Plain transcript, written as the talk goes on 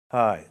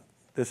Hi,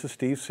 this is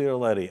Steve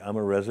Cioletti. I'm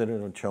a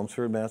resident of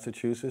Chelmsford,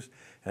 Massachusetts,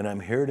 and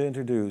I'm here to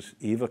introduce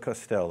Eva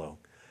Castillo.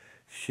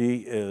 She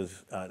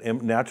is a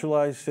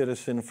naturalized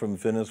citizen from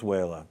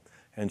Venezuela,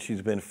 and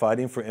she's been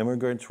fighting for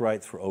immigrants'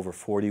 rights for over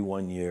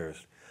 41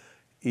 years.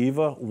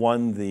 Eva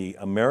won the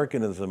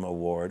Americanism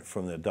Award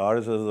from the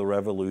Daughters of the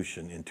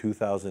Revolution in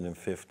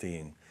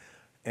 2015,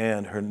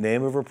 and her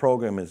name of her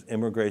program is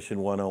Immigration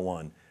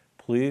 101.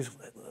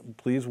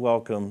 Please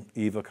welcome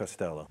Eva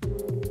Castillo.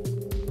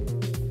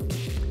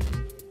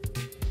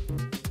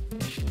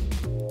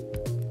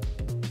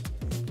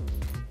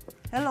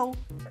 Hello,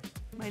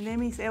 my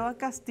name is Eva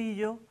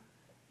Castillo.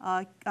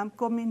 I'm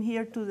coming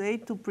here today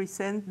to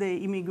present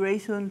the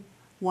Immigration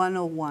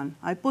 101.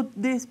 I put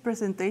this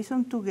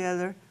presentation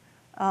together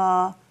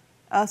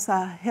as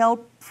a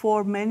help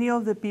for many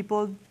of the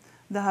people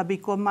that have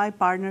become my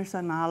partners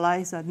and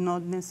allies that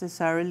not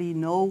necessarily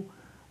know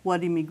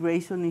what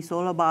immigration is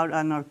all about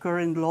and our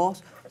current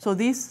laws. So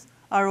these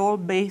are all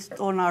based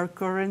on our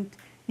current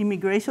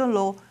immigration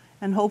law,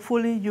 and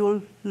hopefully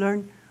you'll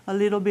learn a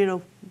little bit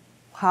of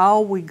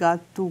how we got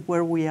to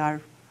where we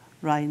are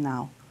right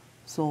now.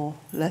 So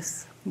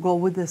let's go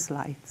with the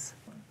slides.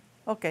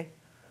 Okay,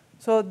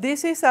 so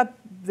this is a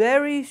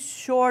very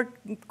short,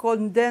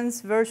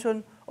 condensed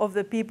version of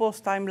the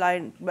people's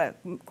timeline,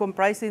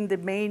 comprising the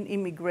main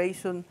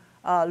immigration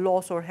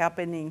laws or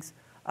happenings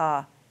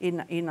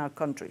in our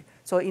country.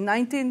 So in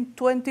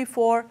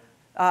 1924,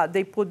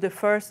 they put the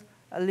first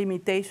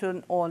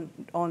limitation on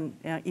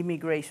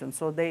immigration.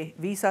 So the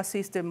visa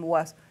system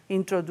was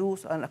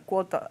introduced and a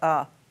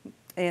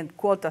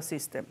quota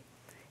system.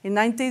 In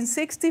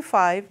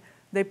 1965,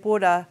 they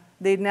put the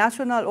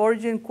national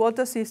origin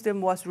quota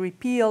system was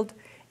repealed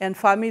and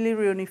family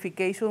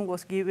reunification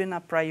was given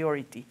a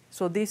priority.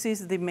 So this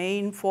is the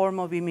main form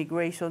of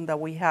immigration that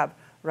we have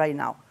right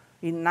now.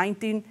 In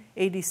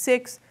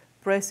 1986,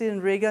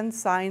 President Reagan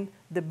signed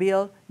the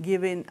bill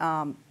giving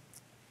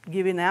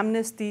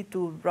amnesty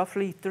to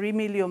roughly 3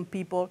 million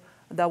people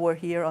that were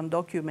here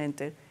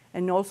undocumented,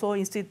 and also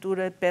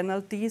instituted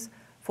penalties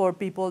for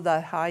people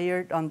that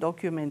hired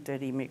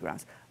undocumented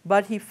immigrants.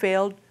 But he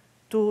failed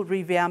to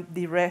revamp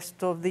the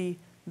rest of the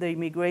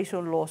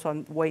immigration laws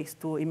on ways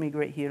to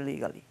immigrate here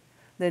legally.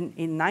 Then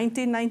in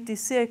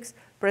 1996,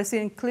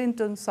 President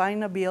Clinton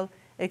signed a bill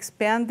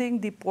expanding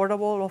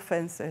deportable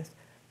offenses.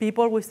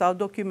 People without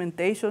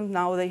documentation,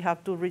 now they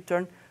have to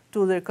return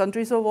to their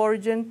countries of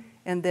origin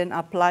and then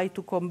apply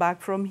to come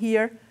back from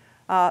here.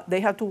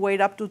 They have to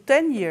wait up to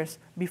 10 years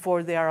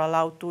before they are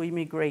allowed to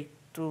immigrate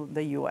to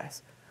the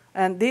US.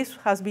 And this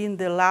has been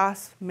the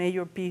last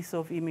major piece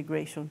of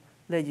immigration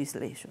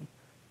legislation.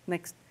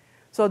 Next.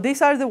 So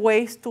these are the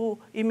ways to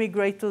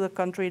immigrate to the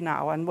country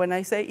now. And when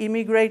I say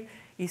immigrate,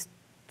 is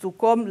to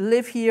come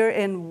live here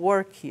and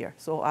work here.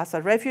 So as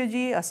a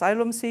refugee,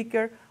 asylum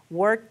seeker,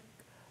 work,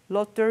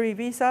 lottery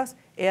visas,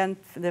 and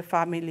the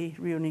family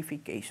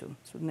reunification.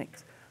 So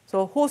next.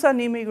 So who's an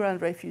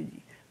immigrant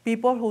refugee?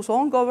 People whose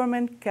own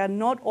government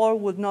cannot or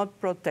would not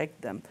protect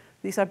them.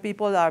 These are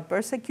people that are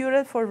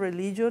persecuted for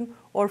religion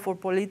or for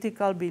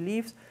political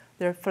beliefs.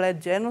 They're fled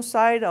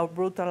genocide or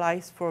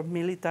brutalized for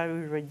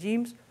military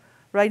regimes.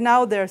 Right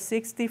now, there are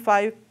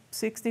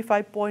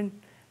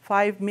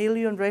 65.5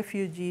 million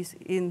refugees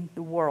in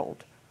the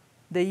world.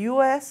 The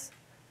US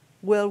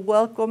will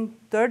welcome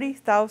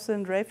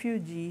 30,000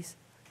 refugees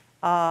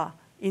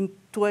in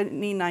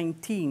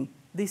 2019.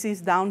 This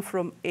is down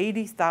from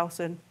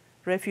 80,000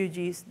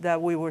 refugees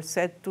that we were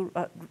set to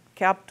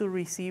capped to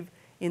receive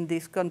in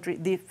this country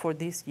for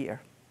this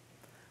year.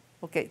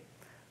 Okay,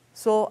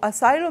 so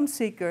asylum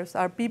seekers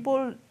are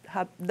people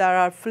that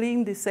are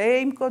fleeing the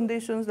same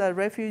conditions that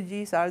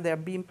refugees are. They're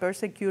being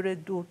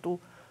persecuted due to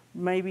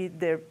maybe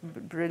their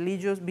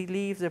religious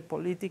beliefs, their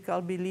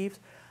political beliefs,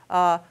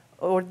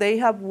 or they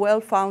have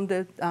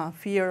well-founded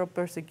fear of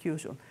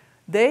persecution.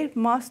 They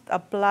must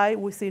apply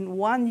within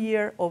 1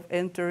 year of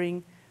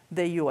entering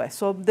the US.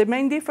 So the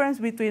main difference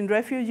between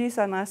refugees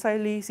and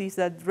asylees is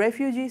that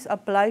refugees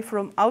apply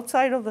from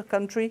outside of the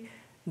country.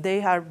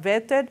 They are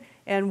vetted,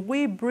 and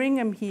we bring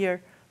them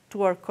here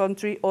to our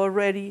country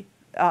already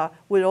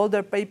with all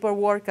their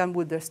paperwork and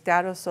with their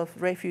status of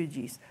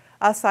refugees.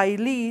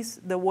 Asylees,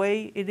 the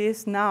way it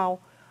is now,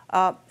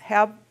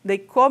 they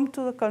come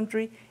to the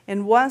country,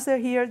 and once they're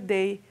here,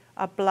 they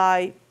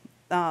apply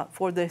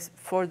for the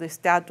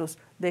status.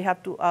 They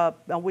have to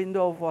a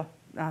window of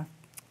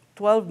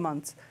 12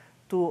 months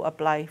to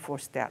apply for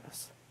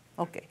status.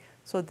 Okay,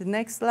 so the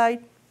next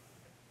slide.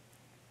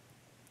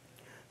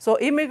 So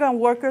immigrant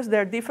workers,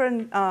 there are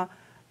different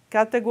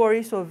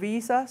categories of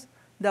visas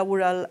that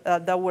would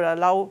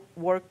allow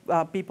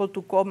people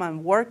to come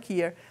and work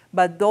here,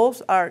 but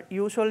those are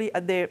usually,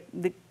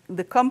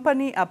 the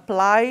company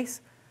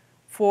applies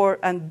for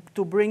and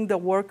to bring the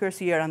workers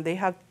here, and they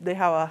have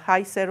a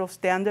high set of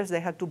standards. They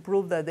have to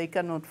prove that they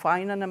cannot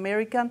find an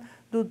American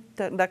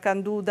that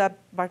can do that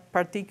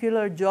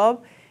particular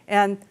job,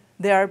 and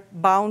they are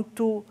bound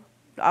to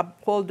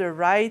uphold their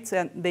rights,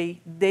 and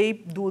they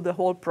do the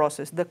whole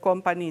process, the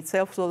company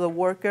itself, so the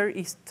worker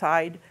is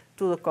tied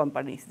to the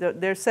companies.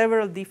 There are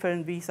several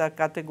different visa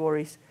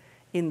categories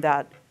in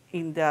that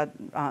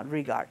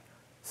regard.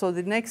 So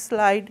the next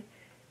slide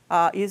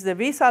is the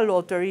visa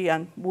lottery,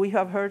 and we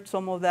have heard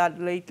some of that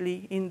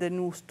lately in the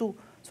news too.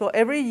 So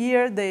every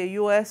year the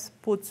U.S.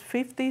 puts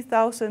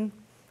 50,000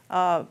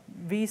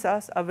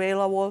 visas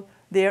available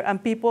there,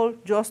 and people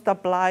just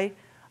apply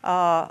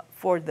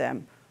for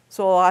them.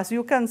 So as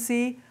you can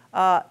see,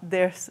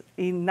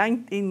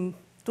 in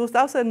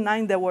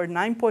 2009 there were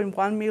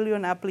 9.1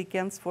 million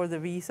applicants for the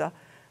visa,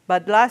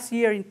 but last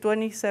year in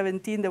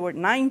 2017 there were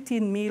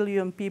 19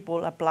 million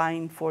people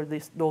applying for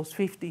those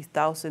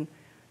 50,000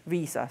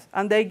 visas.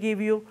 And they give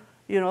you,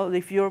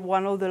 if you're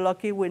one of the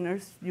lucky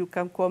winners, you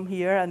can come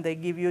here and they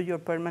give you your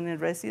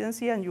permanent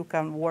residency and you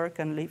can work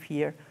and live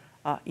here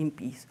in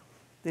peace.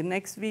 The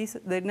next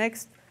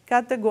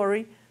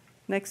category,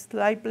 next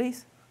slide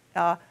please,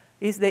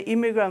 is the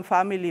immigrant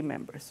family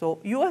members. So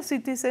U.S.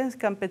 citizens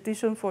can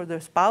petition for their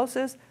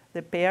spouses,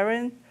 the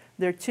parents,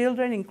 their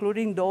children,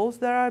 including those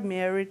that are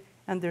married,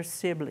 and their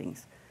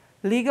siblings.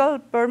 Legal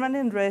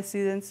permanent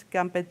residents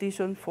can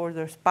petition for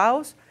their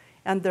spouse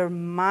and their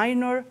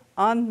minor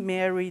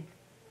unmarried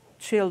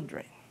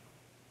children.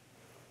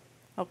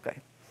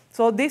 Okay,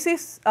 so this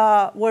is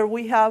where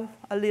we have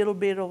a little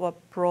bit of a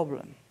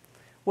problem.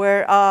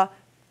 Go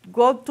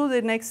to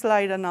the next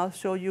slide and I'll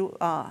show you.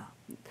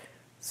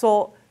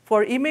 So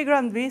for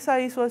immigrant visa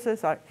issues,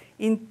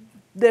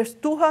 there's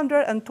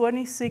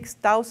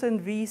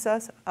 226,000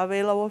 visas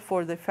available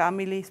for the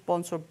family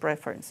sponsor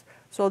preference.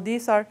 So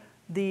these are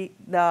the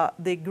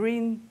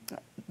green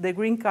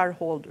card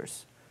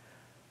holders.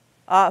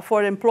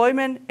 For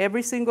employment,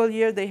 every single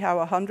year they have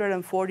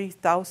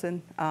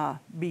 140,000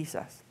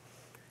 visas.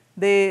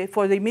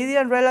 For the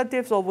immediate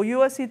relatives of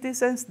U.S.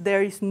 citizens,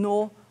 there is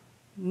no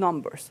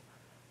numbers.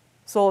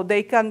 So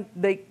they can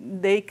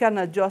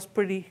adjust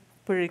pretty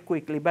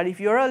quickly. But if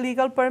you're a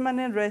legal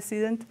permanent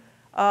resident,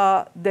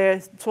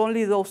 there's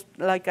only those,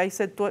 like I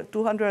said,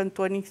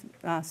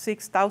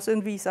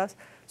 226,000 visas.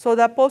 So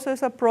that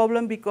poses a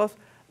problem because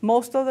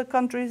most of the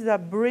countries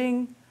that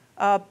bring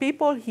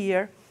people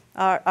here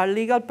are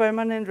legal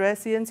permanent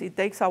residents. It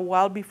takes a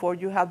while before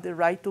you have the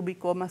right to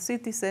become a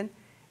citizen.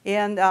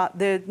 And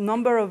the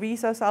number of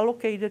visas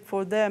allocated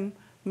for them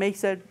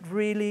makes it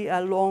really a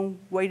long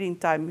waiting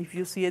time, if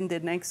you see in the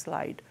next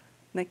slide.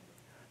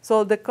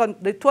 So the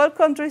 12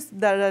 countries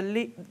that are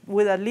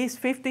with at least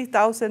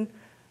 50,000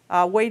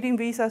 waiting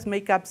visas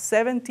make up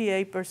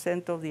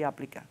 78% of the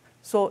applicants.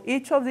 So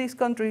each of these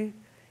countries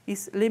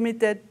is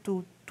limited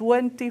to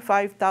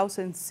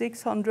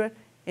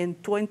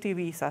 25,620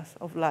 visas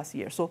of last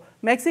year. So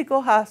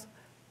Mexico has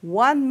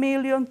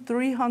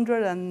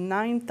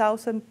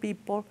 1,309,000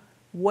 people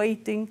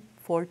waiting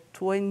for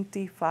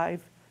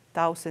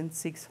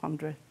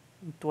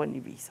 25,620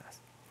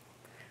 visas.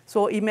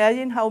 So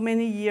imagine how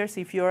many years,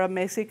 if you're a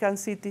Mexican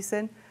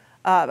citizen,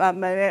 a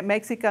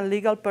Mexican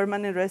legal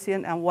permanent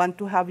resident and want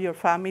to have your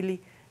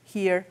family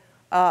here,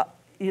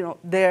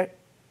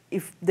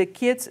 if the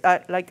kids,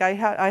 like I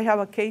have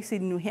a case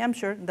in New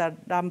Hampshire that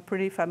I'm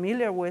pretty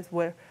familiar with,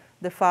 where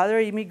the father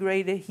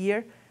immigrated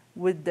here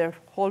with their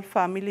whole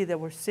family. There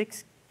were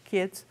 6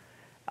 kids.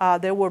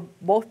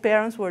 Both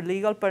parents were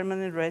legal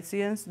permanent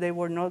residents. They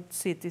were not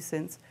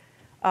citizens.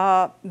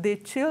 The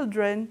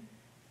children,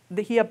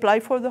 he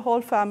applied for the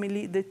whole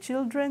family. The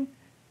children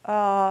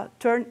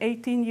turned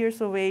 18 years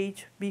of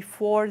age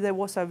before there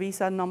was a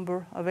visa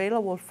number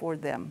available for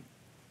them.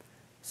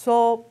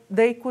 So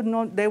they could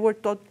not, they were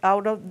taught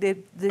out of, the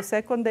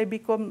second they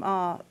become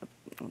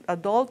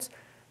adults,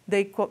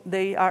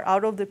 they are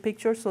out of the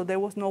picture, so there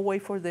was no way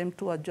for them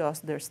to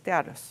adjust their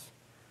status.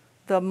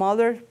 The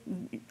mother,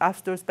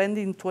 after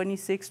spending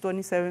 26,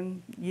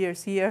 27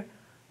 years here,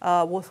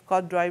 was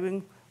caught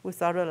driving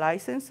without a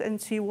license,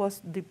 and she was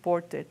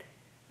deported,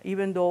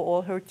 even though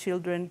all her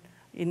children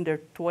in their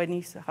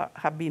 20s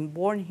have been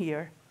born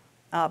here.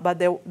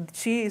 But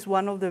she is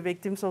one of the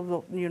victims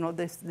of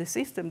the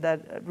system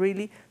that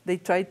really, they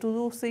tried to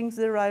do things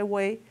the right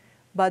way,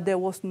 but there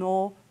was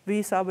no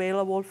visa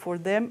available for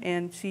them,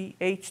 and she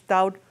aged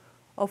out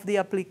of the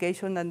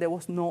application, and there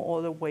was no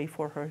other way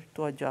for her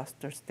to adjust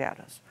her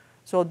status.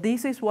 So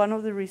this is one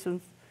of the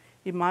reasons,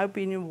 in my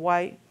opinion,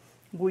 why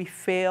we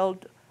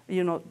failed.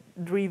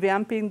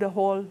 Revamping the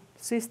whole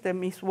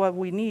system is what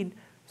we need,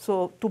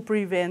 so to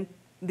prevent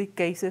the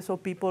cases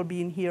of people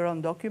being here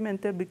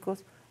undocumented,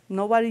 because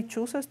nobody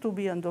chooses to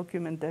be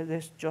undocumented.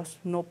 There's just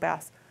no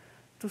path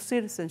to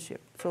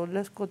citizenship. So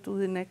let's go to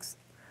the next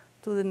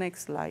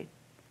slide.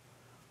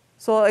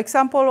 So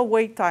example of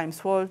wait times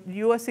for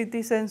U.S.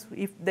 citizens,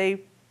 if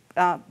they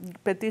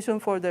petition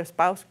for their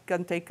spouse,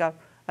 can take a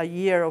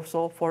year or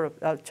so. For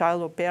a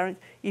child or parent,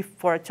 if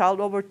for a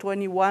child over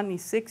 21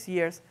 is 6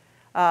 years,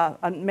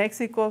 and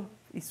Mexico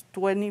is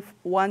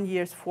 21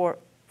 years for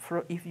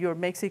if you're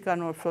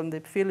Mexican or from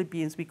the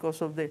Philippines,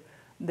 because of the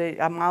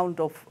amount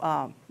of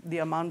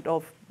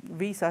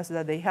visas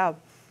that they have,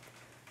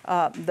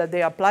 that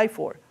they apply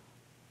for.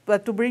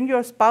 But to bring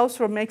your spouse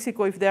from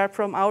Mexico, if they are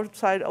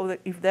outside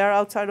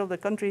of the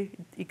country,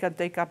 it can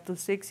take up to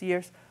 6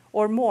 years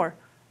or more.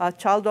 A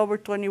child over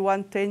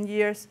 21, 10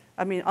 years,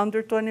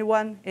 under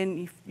 21, and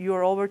if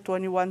you're over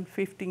 21,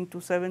 15 to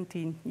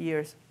 17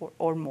 years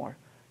or more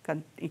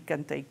it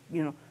can take,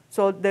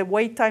 So the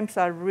wait times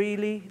are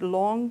really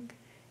long,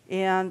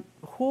 and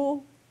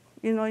who,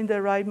 in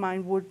their right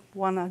mind would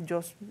want to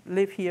just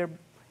live here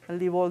and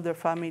leave all their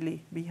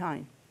family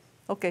behind?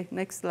 Okay,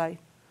 next slide.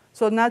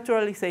 So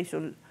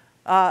naturalization.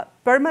 Legal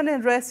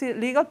permanent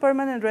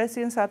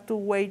residents have to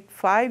wait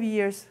 5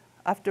 years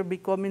after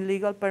becoming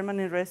legal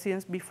permanent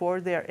residents before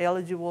they are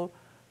eligible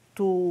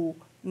to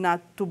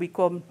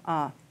become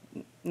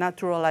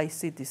naturalized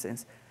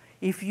citizens.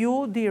 If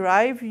you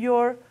derive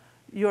your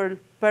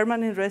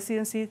permanent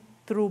residency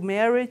through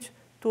marriage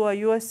to a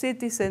U.S.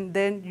 citizen,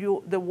 then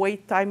the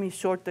wait time is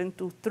shortened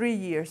to 3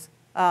 years.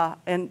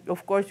 And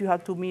of course, you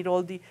have to meet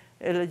all the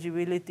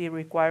eligibility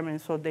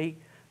requirements. So they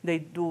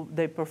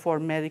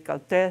perform medical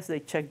tests,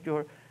 they check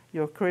your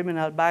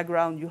criminal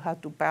background. You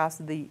have to pass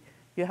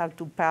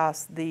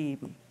the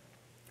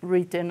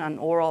written and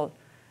oral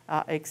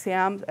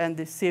exams and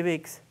the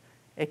civics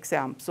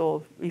exam.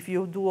 So if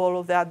you do all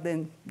of that,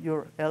 then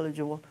you're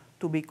eligible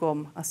to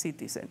become a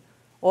citizen.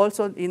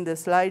 Also in the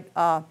slide,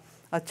 a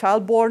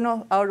child born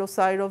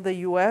outside of the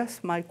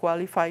U.S. might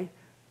qualify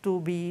to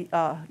be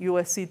a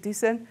U.S.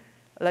 citizen.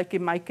 Like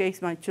in my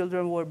case, my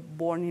children were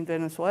born in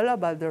Venezuela,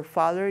 but their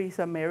father is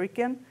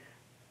American.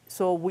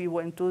 So we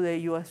went to the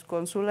U.S.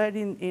 consulate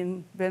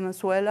in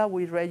Venezuela,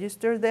 we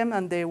registered them,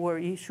 and they were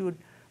issued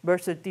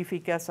birth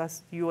certificates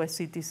as U.S.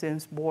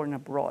 citizens born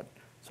abroad.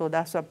 So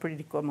that's a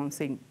pretty common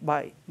thing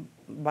by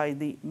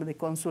the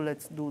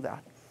consulates do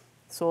that.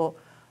 So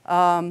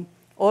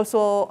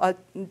also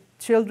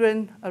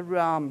children,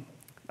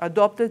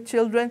 adopted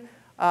children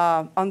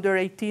under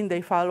 18,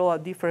 they follow a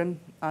different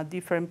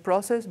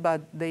process, but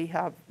they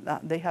have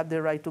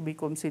the right to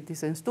become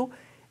citizens too.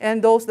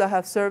 And those that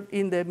have served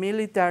in the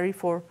military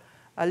for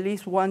at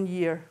least 1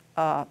 year,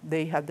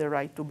 they have the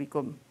right to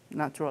become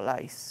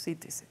naturalized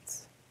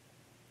citizens.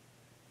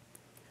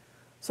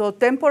 So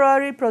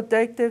temporary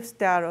protective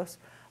status.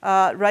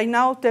 Right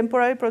now,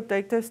 temporary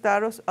protective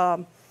status,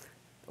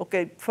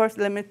 okay, first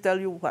let me tell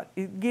you what.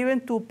 It's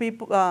given to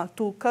people,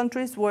 to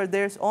countries where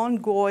there's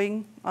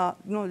ongoing,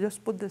 no,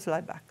 just put the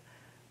slide back.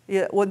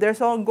 Yeah, when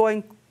there's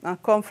ongoing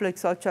conflict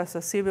such as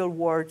a civil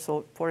war,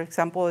 so for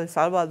example, El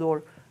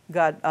Salvador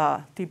got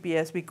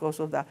TPS because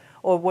of that.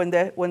 Or when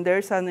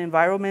there's an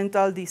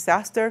environmental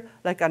disaster,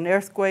 like an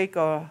earthquake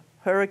or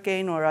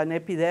hurricane or an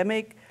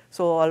epidemic,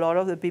 so a lot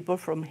of the people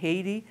from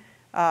Haiti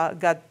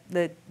got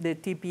the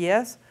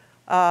TPS,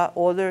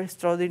 other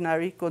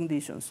extraordinary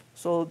conditions.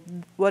 So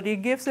what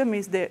it gives them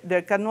is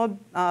they cannot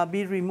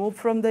be removed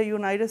from the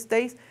United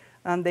States,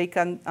 and they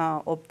can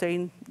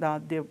obtain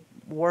the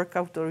work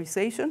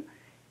authorization,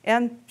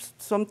 and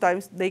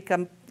sometimes they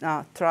can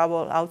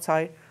travel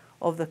outside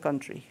of the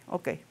country.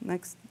 Okay,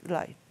 next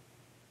slide.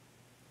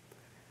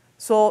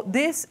 So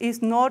this is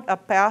not a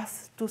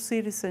path to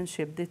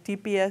citizenship. The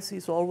TPS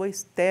is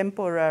always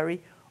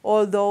temporary,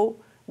 although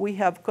we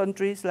have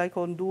countries like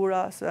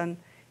Honduras and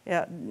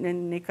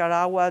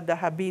Nicaragua that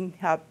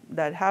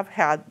have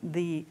had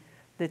the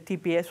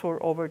TPS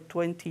for over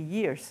 20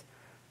 years.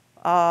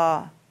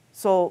 But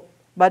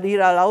it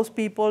allows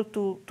people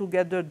to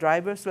get their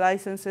driver's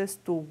licenses,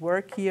 to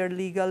work here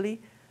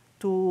legally,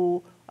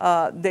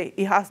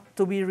 it has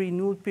to be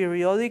renewed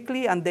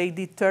periodically, and they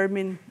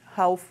determine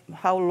how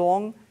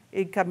long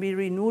it can be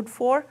renewed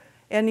for,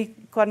 and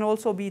it can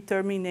also be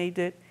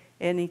terminated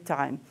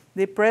anytime.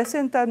 The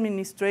present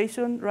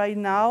administration right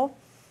now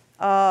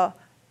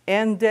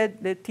ended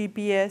the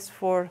TPS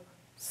for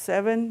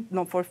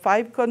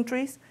 5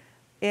 countries,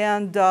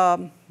 and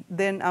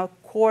then a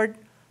court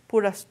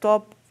put a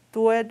stop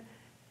to it,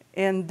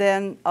 and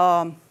then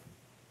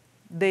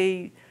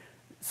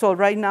so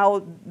right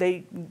now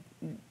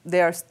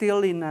they are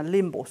still in a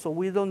limbo, so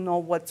we don't know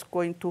what's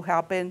going to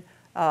happen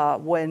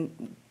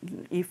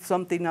if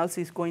something else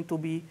is going to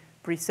be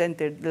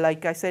presented.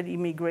 Like I said,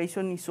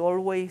 immigration is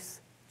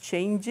always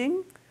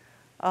changing.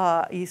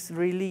 It's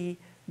really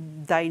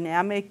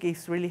dynamic.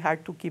 It's really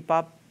hard to keep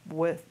up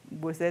with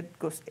it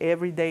because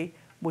every day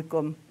we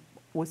come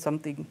with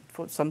something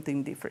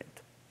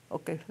different.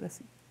 Okay, let's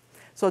see.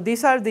 So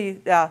these are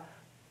the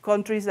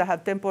countries that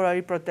have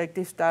temporary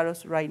protective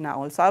status right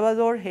now: El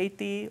Salvador,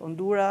 Haiti,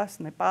 Honduras,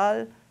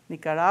 Nepal,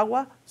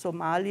 Nicaragua,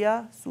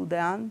 Somalia,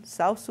 Sudan,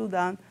 South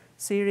Sudan,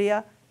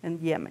 Syria, and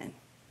Yemen.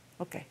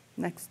 Okay,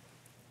 next.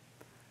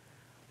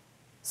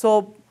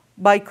 So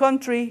by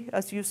country,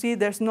 as you see,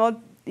 there's not,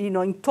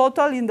 in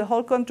total in the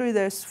whole country,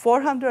 there's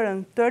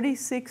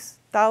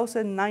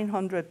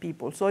 436,900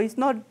 people. So it's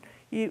not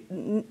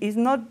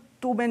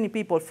too many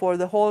people for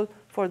the whole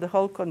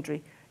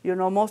country.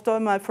 Most of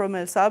them are from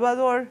El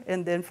Salvador,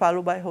 and then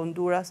followed by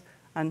Honduras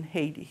and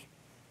Haiti.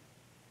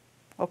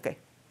 Okay.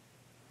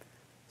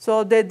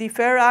 So the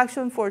deferred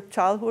action for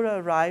childhood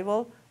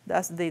arrival,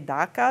 that's the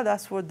DACA,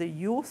 that's for the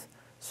youth.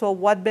 So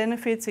what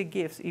benefits it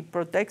gives? It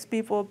protects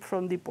people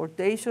from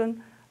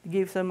deportation,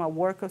 gives them a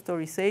work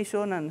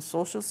authorization and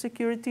social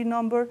security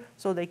number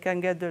so they can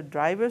get their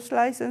driver's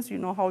license. You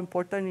know how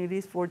important it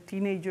is for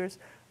teenagers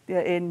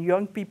and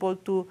young people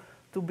to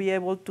be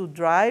able to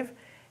drive.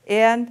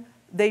 And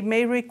they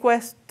may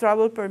request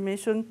travel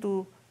permission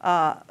to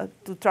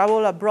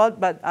travel abroad,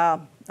 but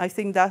I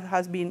think that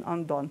has been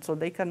undone, so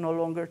they can no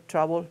longer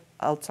travel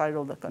outside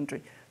of the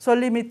country. So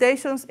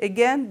limitations,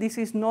 again, this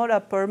is not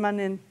a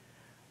permanent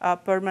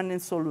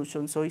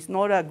solution. So it's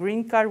not a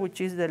green card,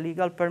 which is the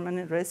legal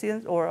permanent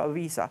residence, or a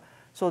visa.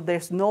 So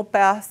there's no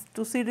path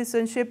to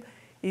citizenship.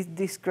 It's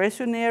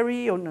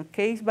discretionary on a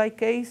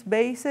case-by-case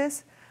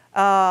basis,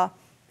 and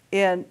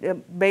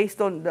based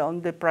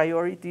on the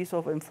priorities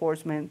of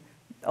enforcement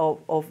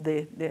of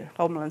the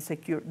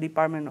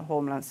Department of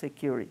Homeland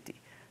Security.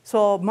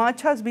 So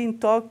much has been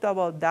talked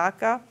about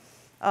DACA.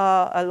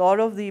 A lot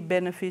of the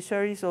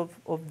beneficiaries of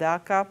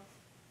DACA,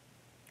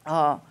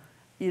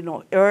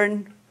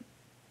 earn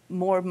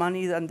more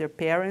money than their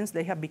parents.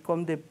 They have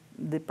become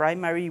the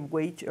primary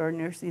wage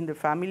earners in the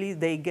family.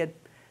 They get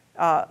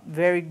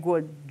very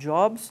good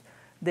jobs.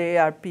 They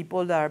are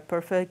people that are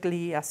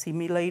perfectly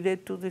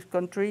assimilated to this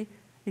country,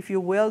 if you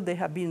will. They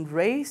have been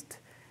raised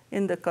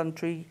in the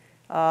country.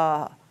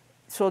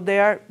 So they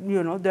are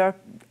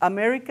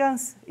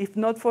Americans, if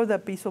not for the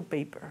piece of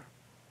paper,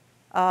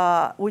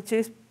 which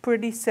is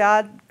pretty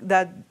sad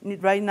that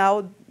right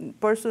now,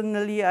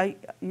 personally,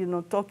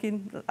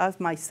 talking as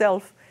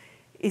myself,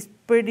 it's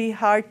pretty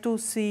hard to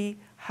see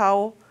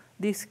how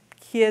these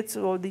kids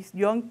or these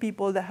young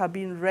people that have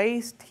been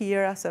raised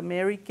here as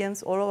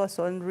Americans all of a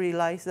sudden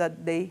realize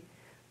that they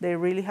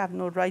really have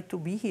no right to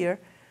be here,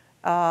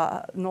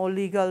 no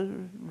legal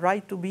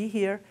right to be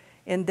here,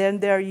 and then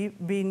they're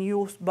being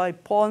used by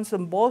pawns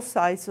on both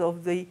sides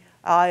of the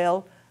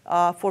aisle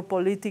for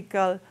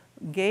political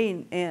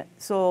gain. And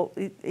so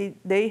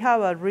they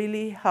have a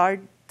really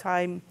hard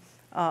time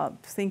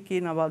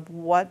thinking about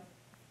what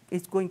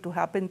is going to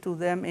happen to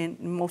them, and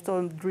most of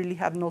them really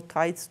have no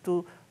ties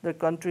to their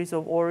countries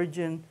of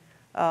origin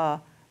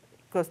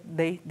because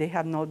they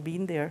have not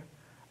been there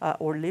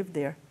or lived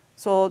there.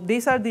 So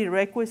these are the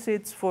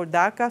requisites for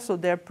DACA, so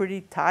they're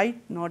pretty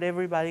tight. Not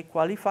everybody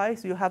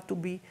qualifies. You have to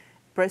be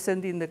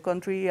present in the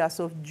country as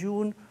of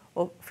June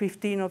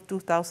 15 of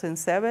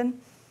 2007.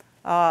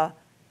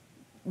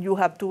 You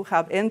have to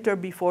have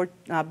entered before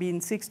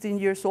being 16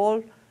 years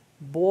old,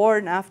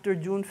 born after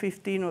June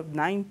 15 of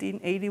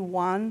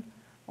 1981,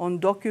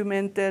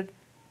 undocumented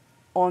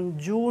on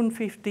June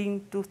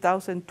 15,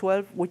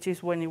 2012, which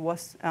is when it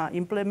was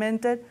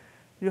implemented.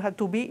 You have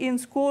to be in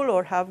school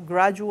or have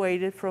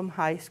graduated from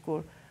high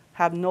school,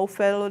 have no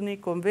felony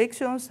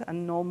convictions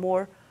and no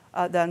more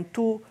than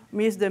 2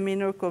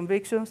 misdemeanor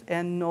convictions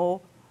and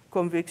no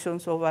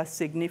convictions of a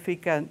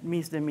significant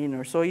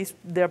misdemeanor. So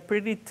they're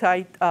pretty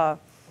tight.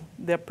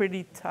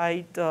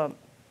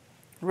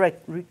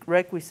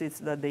 Requisites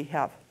that they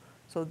have.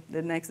 So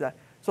the next slide.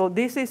 So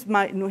this is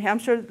my New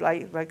Hampshire.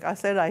 Like I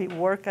said, I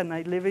work and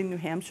I live in New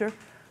Hampshire.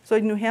 So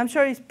in New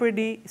Hampshire is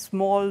pretty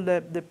small,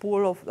 the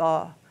pool of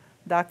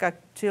DACA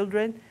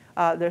children.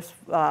 There's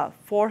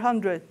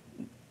 400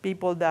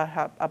 people that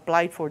have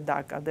applied for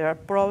DACA. There are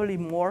probably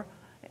more,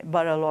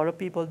 but a lot of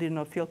people did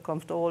not feel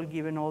comfortable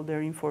giving all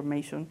their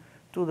information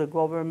to the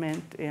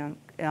government. And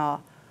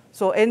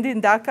so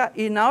ending DACA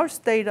in our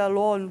state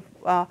alone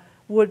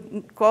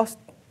would cost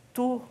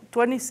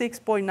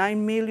 $26.9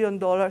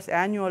 million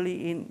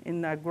annually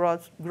in a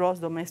gross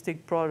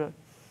domestic product.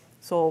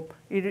 So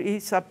it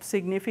is a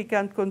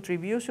significant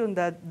contribution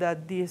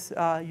that these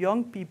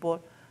young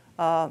people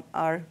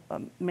are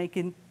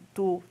making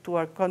to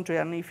our country.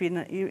 And if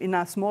in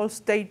a small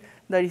state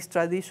that is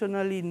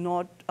traditionally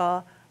not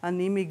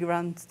an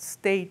immigrant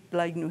state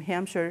like New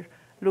Hampshire,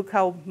 look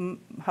how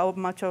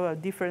much of a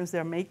difference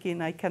they're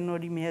making. I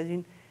cannot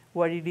imagine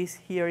what it is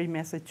here in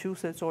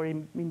Massachusetts or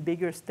in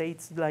bigger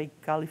states like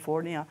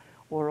California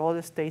or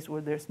other states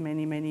where there's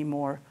many, many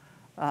more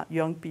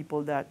young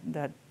people that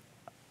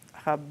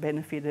have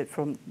benefited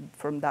from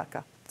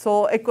DACA.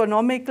 So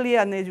economically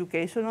and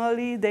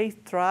educationally, they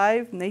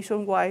thrive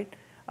nationwide.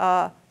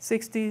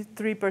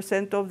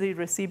 63% of the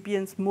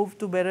recipients move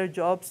to better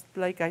jobs,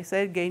 like I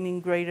said,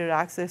 gaining greater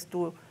access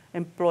to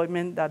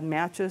employment that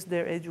matches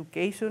their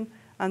education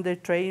and their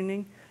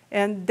training.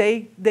 And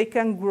they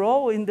can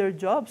grow in their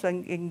jobs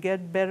and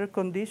get better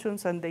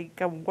conditions, and they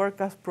can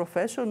work as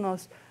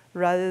professionals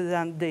rather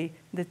than the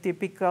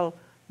typical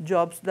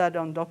jobs that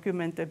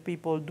undocumented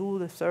people do,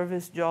 the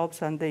service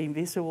jobs and the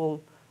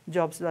invisible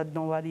jobs that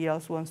nobody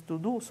else wants to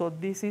do. So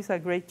this is a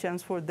great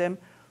chance for them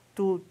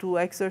to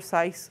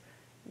exercise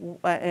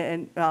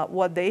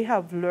what they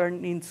have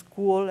learned in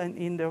school and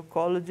in their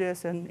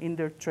colleges and in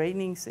their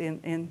trainings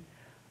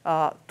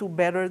to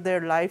better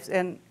their lives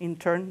and in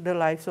turn the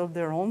lives of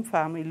their own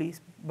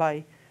families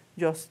by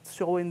just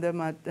showing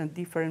them a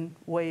different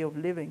way of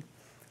living.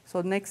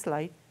 So next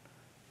slide.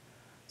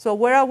 So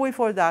where are we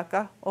for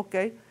DACA?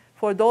 Okay,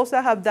 for those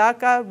that have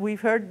DACA,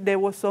 we've heard there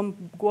was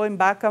some going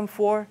back and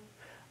forth.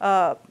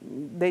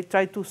 They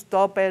tried to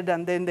stop it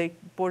and then they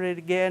put it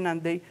again,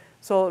 and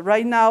so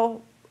right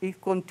now it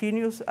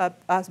continues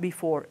as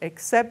before,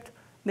 except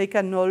they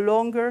can no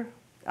longer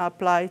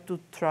apply to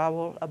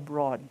travel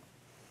abroad.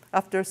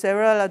 After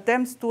several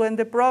attempts to end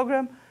the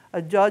program,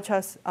 a judge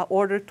has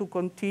ordered to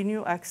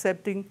continue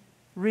accepting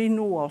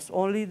renewals,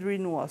 only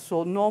renewals.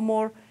 So no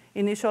more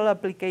initial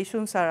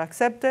applications are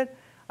accepted.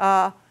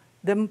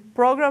 The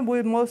program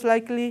will most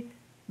likely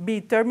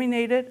be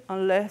terminated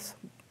unless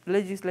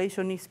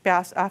legislation is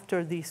passed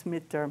after these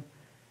midterm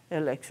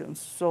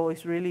elections. So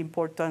it's really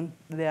important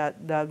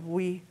that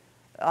we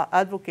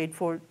advocate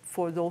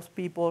for those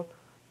people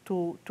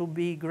to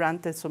be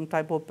granted some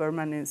type of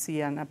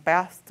permanency and a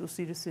path to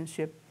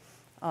citizenship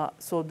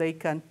so they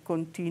can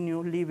continue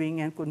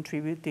living and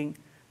contributing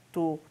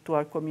to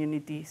our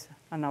communities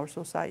and our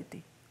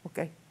society,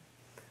 okay?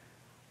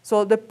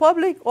 So the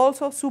public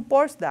also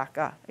supports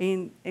DACA.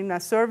 In a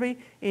survey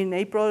in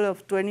April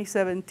of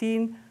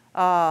 2017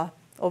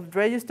 of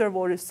registered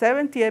voters,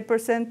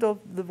 78% of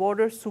the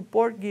voters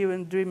support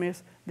giving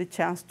Dreamers the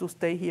chance to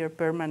stay here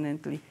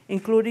permanently,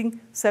 including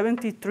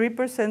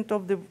 73%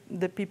 of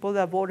the people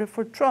that voted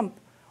for Trump.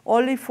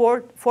 Only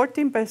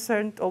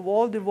 14% of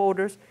all the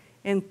voters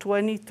and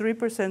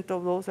 23%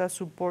 of those that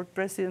support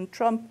President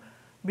Trump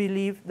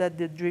believe that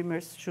the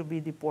Dreamers should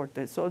be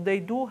deported. So they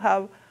do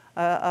have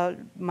a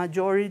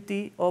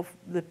majority of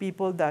the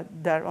people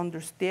that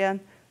understand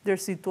their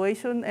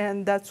situation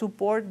and that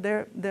support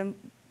them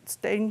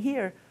staying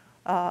here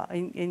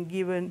and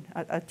given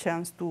a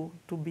chance to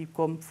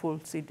become full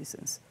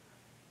citizens.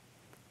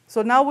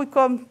 So now we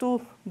come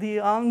to the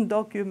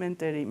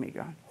undocumented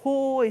immigrant.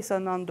 Who is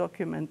an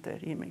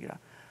undocumented immigrant?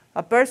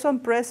 A person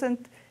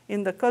present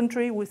in the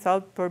country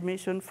without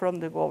permission from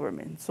the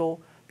government. So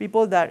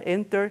people that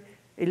enter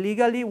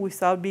illegally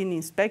without being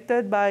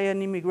inspected by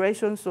an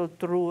immigration, so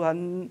through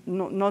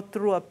not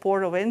through a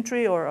port of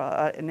entry or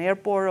an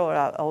airport or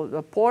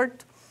a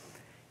port.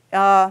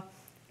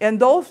 And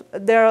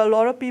there are a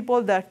lot of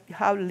people that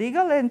have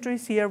legal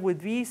entries here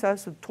with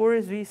visas,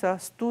 tourist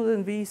visas,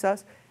 student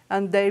visas,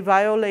 and they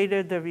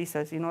violated their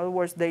visas. In other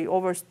words, they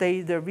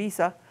overstayed their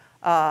visa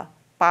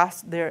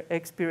past their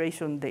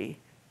expiration date.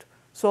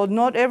 So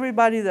not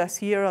everybody that's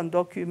here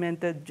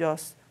undocumented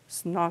just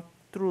snuck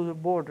through the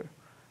border.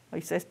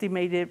 It's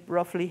estimated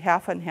roughly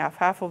half and half.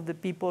 Half of the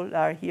people that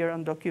are here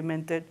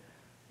undocumented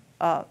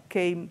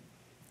came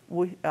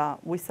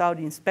without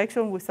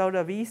inspection, without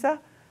a visa,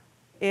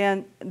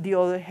 and the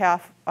other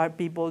half are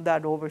people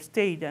that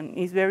overstayed. And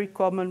it's very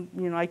common,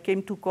 I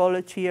came to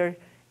college here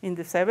in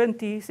the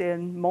 70s,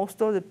 and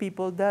most of the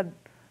people that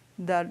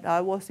I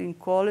was in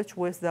college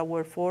with that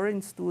were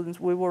foreign students,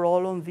 we were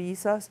all on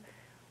visas.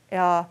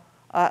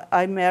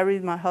 I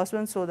married my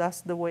husband, so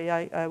that's the way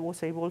I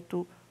was able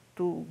to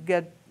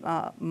get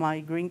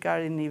my green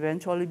card and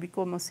eventually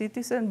become a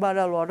citizen. But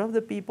a lot of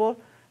the people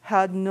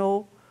had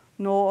no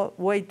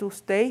way to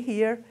stay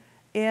here,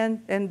 and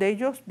they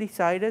just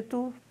decided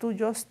to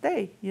just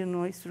stay.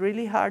 It's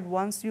really hard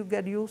once you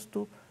get used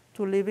to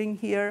living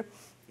here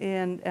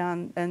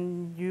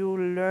and you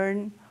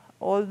learn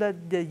all that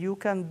you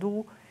can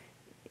do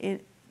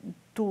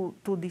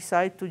to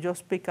decide to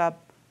just pick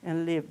up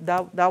and live.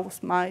 That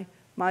was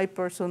my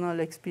personal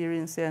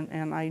experience,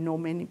 and I know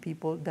many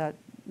people that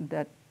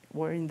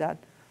were in that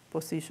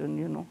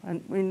position,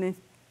 And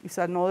it's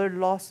another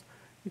loss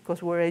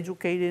because we're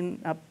educating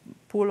a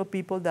pool of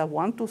people that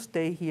want to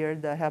stay here,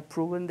 that have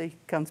proven they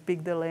can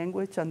speak the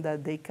language and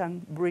that they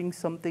can bring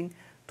something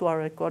to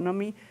our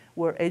economy.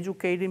 We're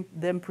educating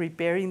them,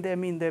 preparing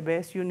them in the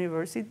best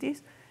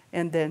universities,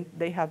 and then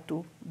they have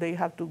to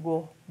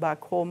go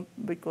back home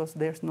because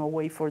there's no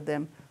way for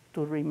them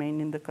to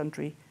remain in the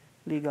country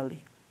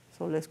legally.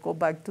 So let's go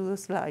back to the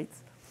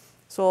slides.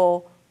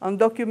 So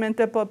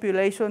undocumented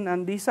population,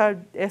 and these are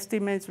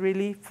estimates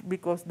really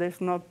because there's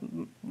not,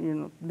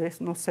 there's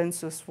no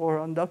census for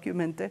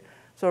undocumented.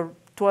 So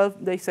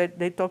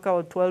they talk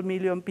about 12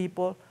 million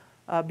people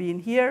being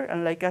here,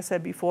 and like I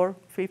said before,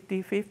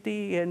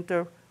 50-50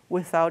 enter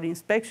without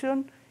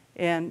inspection,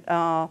 and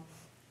the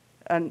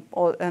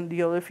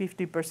other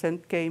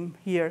 50% came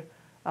here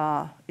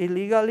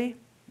illegally.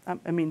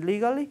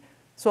 Legally.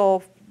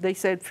 So they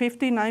said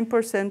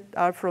 59%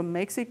 are from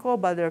Mexico,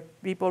 but there are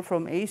people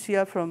from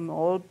Asia, from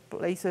all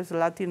places,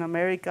 Latin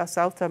America,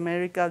 South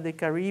America, the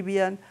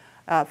Caribbean,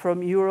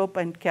 from Europe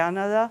and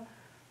Canada.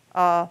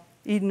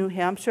 In New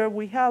Hampshire,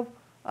 we have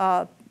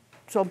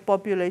some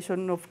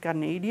population of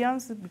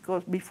Canadians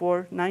because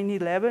before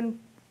 9/11,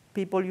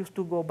 people used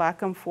to go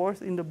back and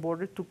forth in the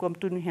border to come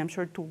to New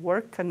Hampshire to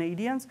work,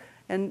 Canadians.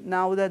 And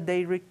now that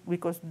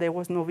because there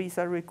was no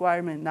visa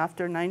requirement,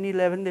 after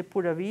 9/11, they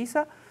put a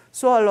visa.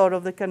 So a lot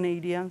of the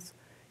Canadians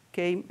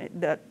came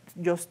that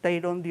just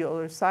stayed on the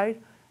other side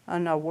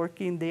and are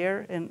working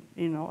there. And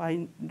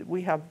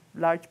we have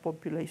large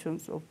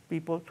populations of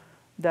people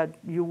that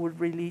you would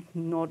really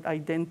not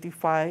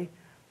identify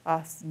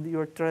as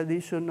your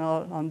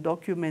traditional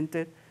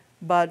undocumented.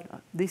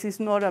 But this is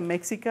not a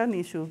Mexican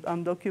issue.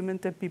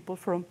 Undocumented people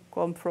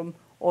come from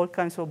all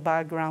kinds of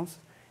backgrounds,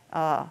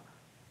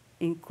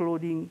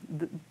 including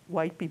the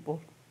white people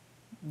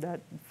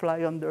that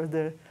fly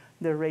under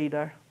the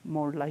radar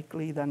more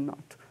likely than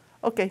not.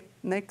 Okay,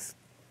 next.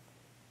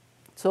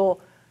 So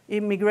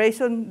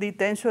immigration,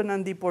 detention,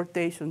 and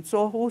deportation.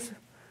 So who's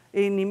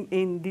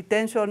in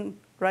detention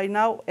right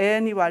now?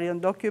 Anybody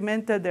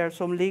undocumented. There are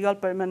some legal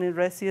permanent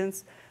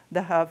residents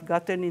that have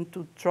gotten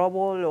into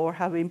trouble or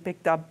have been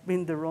picked up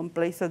in the wrong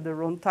place at the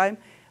wrong time,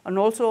 and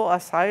also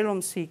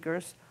asylum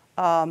seekers.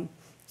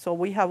 So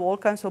we have all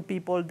kinds of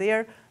people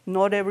there.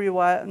 Not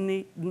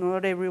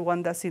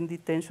everyone that's in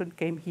detention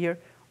came here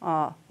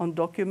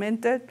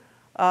undocumented.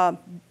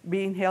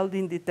 Being held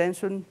in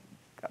detention,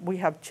 we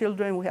have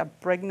children, we have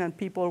pregnant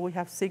people, we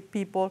have sick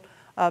people,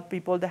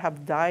 people that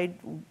have died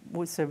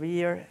with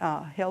severe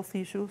health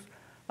issues.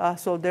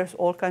 So there's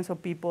all kinds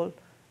of people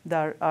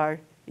that are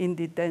in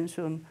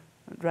detention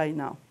right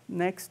now.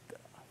 Next.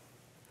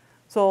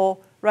 So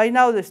right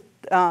now, there's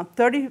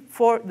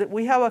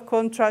we have a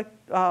contract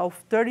of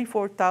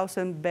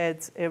 34,000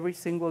 beds every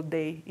single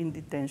day in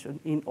detention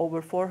in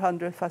over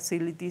 400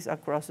 facilities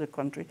across the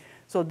country.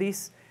 So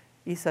this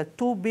is a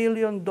 $2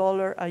 billion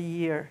a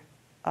year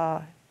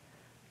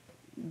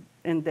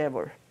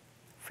endeavor.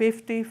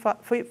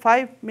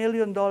 $5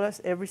 million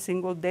every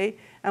single day.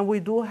 And we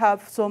do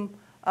have some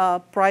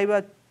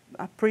private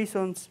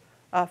prisons,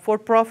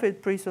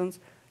 for-profit prisons,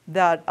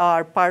 that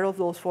are part of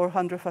those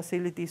 400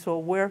 facilities. So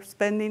we're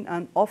spending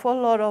an awful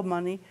lot of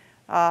money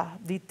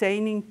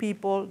detaining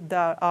people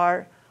that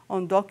are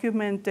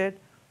undocumented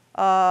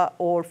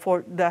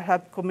or that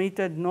have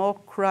committed no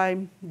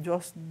crime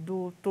just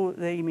due to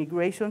the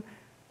immigration,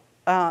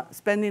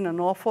 spending an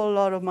awful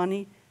lot of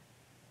money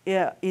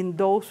in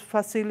those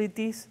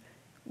facilities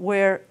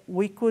where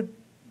we could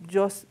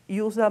just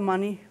use that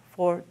money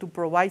to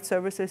provide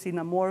services in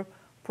a more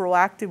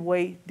proactive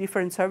way,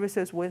 different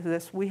services with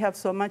this. We have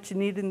so much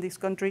need in this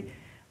country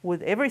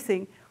with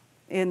everything,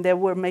 and that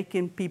we're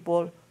making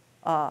people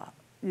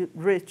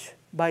rich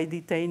by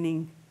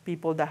detaining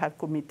people that have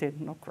committed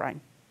no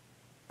crime.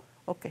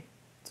 Okay,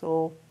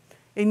 so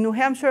in New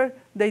Hampshire,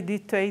 they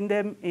detain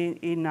them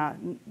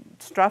in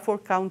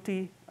Stratford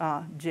County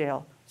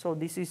Jail. So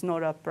this is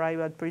not a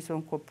private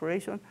prison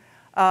corporation.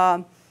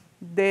 That's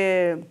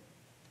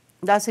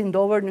in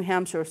Dover, New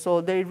Hampshire.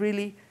 So they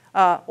really,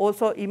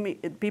 also,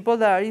 people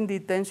that are in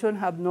detention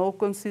have no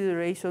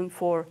consideration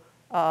for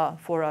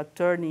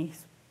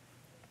attorneys.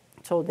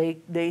 So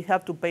they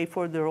have to pay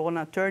for their own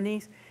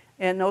attorneys.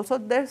 And also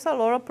there's a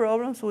lot of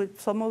problems with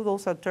some of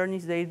those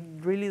attorneys. They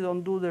really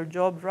don't do their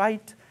job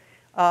right,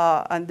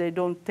 and they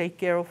don't take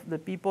care of the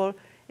people,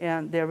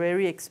 and they're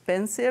very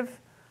expensive.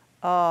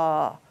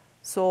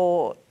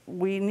 So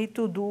we need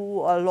to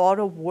do a lot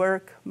of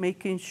work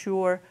making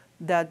sure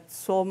that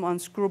some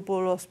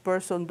unscrupulous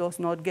person does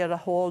not get a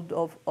hold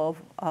of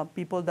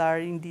people that are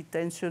in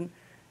detention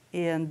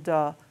and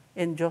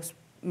just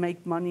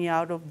make money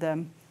out of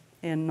them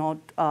and not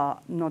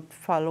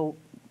follow,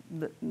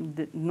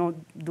 not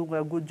do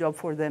a good job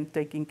for them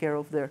taking care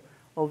of their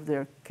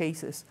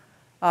cases.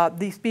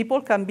 These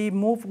people can be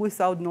moved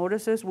without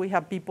notices. We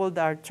have people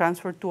that are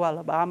transferred to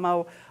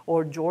Alabama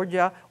or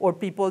Georgia, or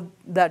people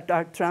that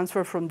are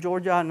transferred from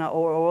Georgia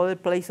or other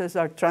places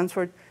are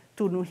transferred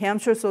to New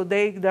Hampshire. So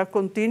they're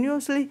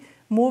continuously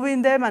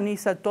moving them, and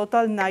it's a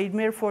total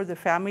nightmare for the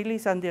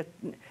families and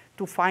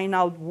to find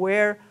out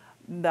where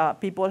the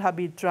people have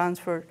been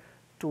transferred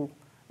to.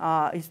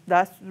 It's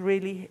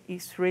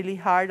really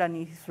hard, and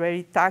it's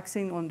very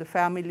taxing on the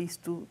families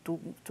to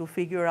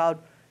figure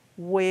out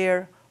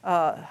where,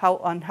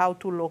 how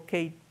to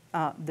locate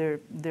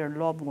their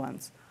loved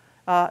ones.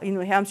 In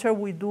New Hampshire,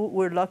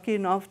 we're lucky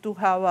enough to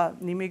have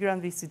an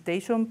immigrant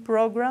visitation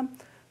program.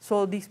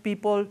 So these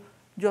people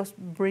just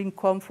bring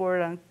comfort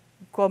and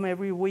come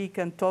every week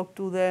and talk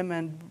to them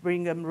and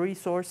bring them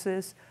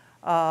resources,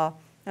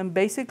 and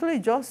basically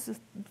just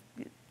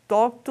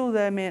talk to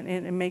them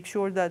and make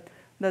sure that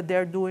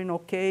they're doing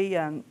okay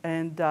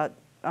and that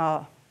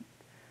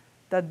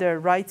their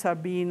rights are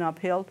being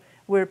upheld.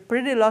 We're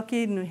pretty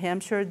lucky in New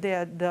Hampshire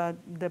that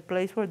the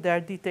place where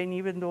they're detained,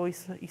 even though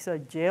it's a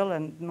jail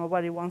and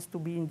nobody wants to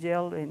be in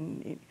jail,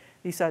 and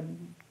it's a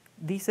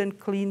decent,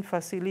 clean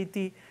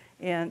facility,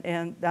 and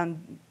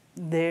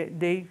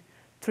they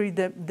treat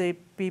the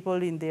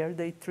people in there,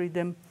 they treat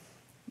them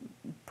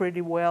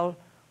pretty well,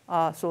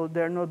 so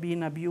they're not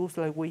being abused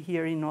like we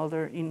hear in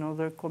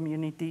other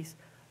communities.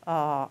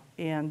 I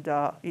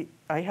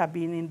have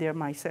been in there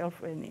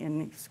myself,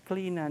 and it's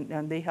clean,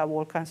 and they have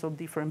all kinds of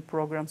different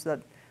programs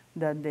that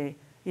the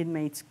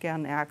inmates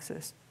can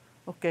access.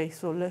 Okay,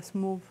 so let's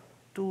move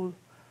to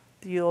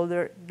the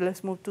other.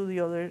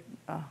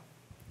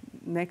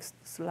 Next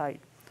slide.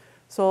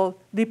 So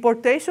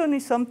deportation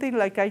is something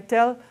like I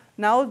tell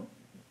now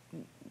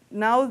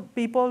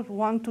people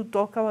want to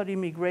talk about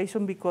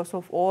immigration because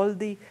of all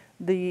it's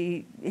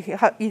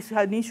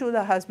an issue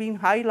that has been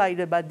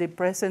highlighted by the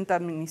present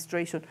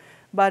administration.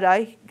 But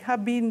I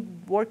have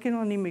been working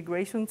on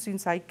immigration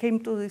since I came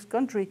to this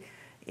country,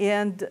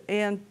 and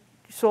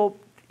so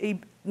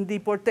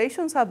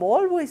deportations have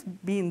always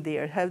been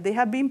there. They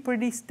have been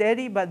pretty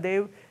steady, but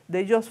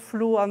they just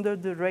flew under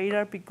the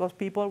radar because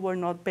people were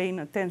not paying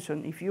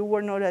attention. If you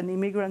were not an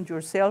immigrant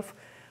yourself,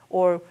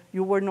 or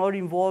you were not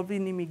involved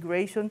in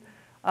immigration,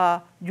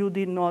 you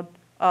did not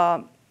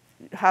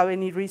have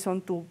any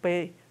reason to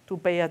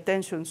pay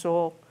attention.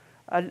 So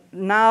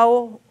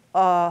now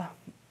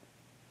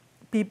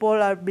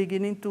people are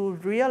beginning to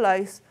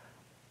realize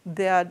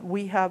that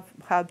we have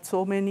had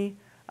so many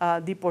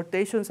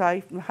deportations.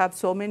 I have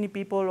so many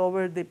people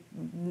over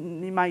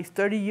in my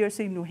 30 years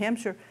in New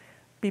Hampshire,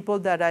 people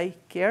that I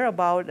care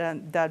about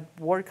and that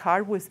work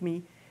hard with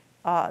me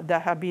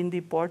that have been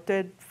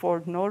deported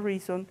for no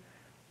reason.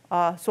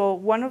 So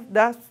one of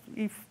that's,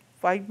 if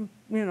I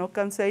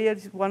can say it,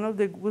 is one of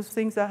the good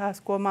things that has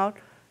come out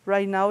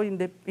right now in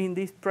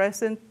this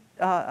present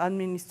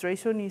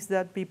administration is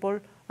that people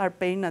are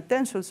paying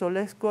attention. So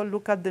let's go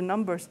look at the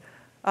numbers.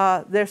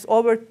 There's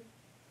over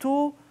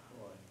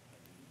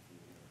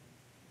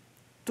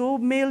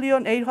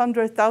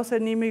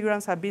 2,800,000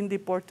 immigrants have been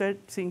deported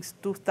since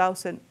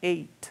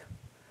 2008.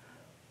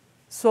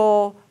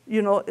 So,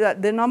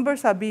 the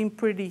numbers have been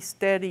pretty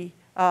steady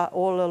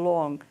all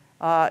along.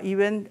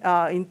 Even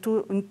in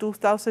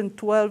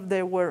 2012,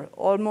 there were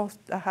almost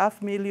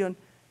 500,000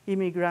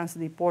 immigrants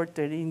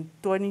deported. In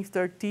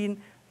 2013,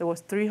 there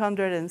was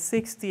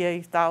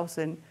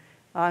 368,000.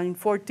 In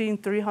 2014,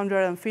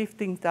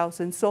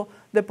 315,000. So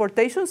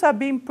deportations have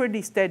been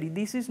pretty steady.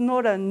 This is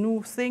not a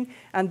new thing,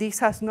 and this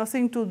has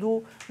nothing to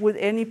do with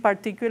any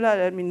particular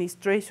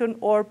administration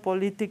or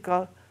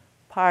political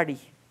party.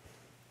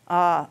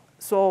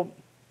 So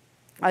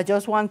I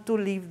just want to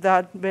leave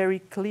that very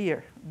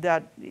clear,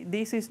 that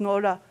this is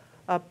not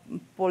a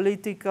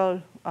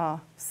political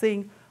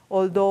thing,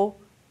 although,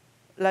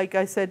 like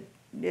I said,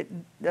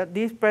 that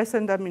this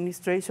present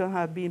administration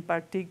has been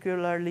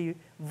particularly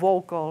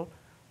vocal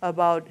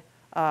about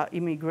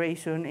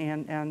immigration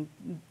and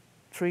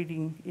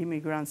treating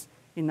immigrants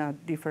in a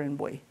different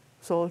way.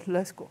 So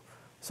let's go.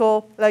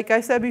 So like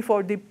I said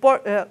before, the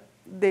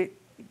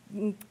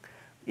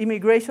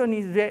immigration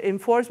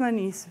enforcement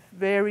is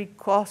very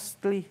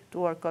costly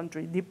to our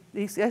country.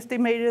 It's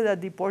estimated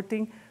that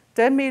deporting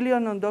 10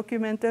 million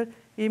undocumented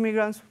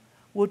immigrants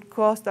would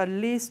cost at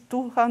least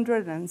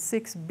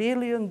 $206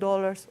 billion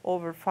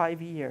over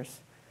 5 years.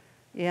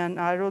 And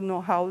I don't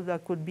know how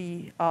that could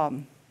be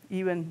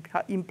even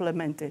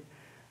implemented.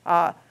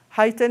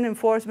 Heightened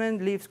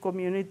enforcement leaves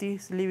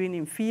communities living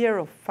in fear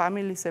of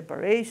family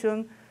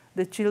separation.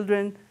 The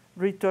children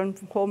return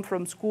home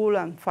from school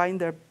and find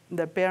their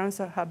parents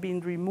have been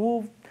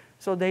removed,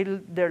 so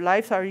their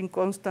lives are in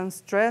constant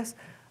stress.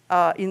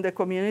 In the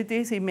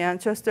communities in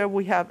Manchester,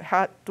 we have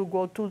had to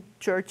go to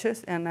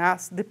churches and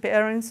ask the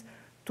parents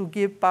to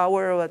give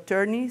power of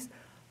attorneys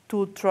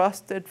to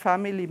trusted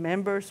family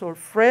members or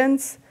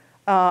friends,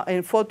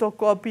 and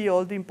photocopy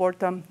all the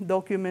important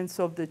documents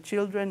of the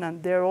children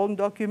and their own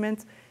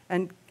documents.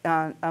 And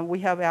we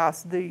have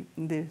asked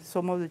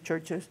some of the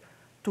churches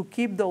to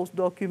keep those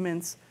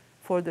documents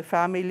for the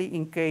family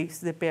in case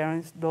the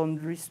parents don't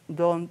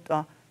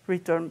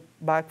return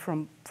back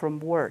from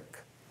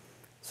work.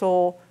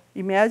 So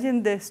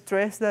imagine the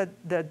stress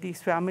that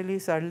these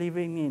families are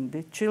living in.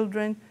 The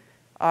children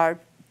are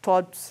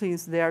taught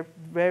since they are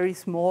very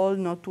small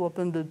not to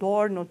open the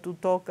door, not to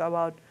talk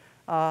about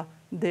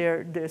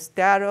their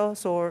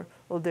status or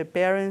the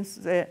parents.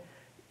 And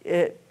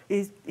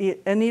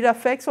it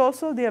affects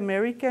also the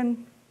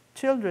American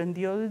children.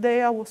 The other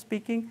day I was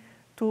speaking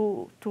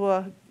to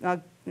a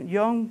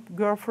young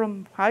girl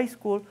from high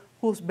school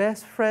whose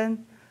best friend's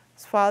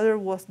father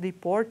was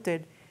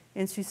deported.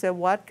 And she said,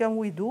 "What can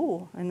we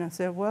do?" And I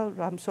said, "Well,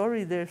 I'm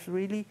sorry, there's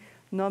really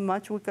not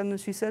much we can do."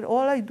 She said,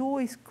 "All I do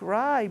is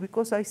cry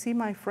because I see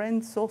my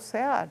friend so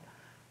sad."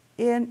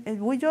 And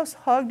we just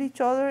hugged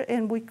each other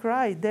and we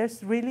cried.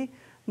 There's really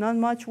not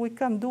much we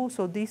can do.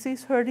 So this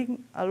is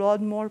hurting a lot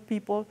more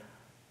people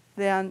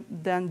than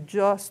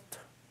just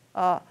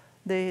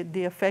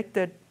the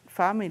affected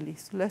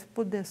families. Let's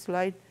put the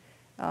slide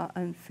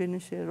and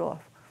finish it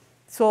off.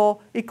 So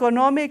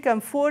economic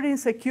and food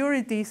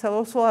insecurity is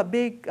also a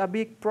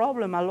big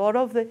problem. A lot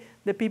of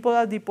the people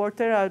that are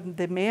deported are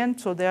the men,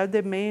 so they are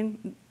the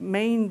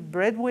main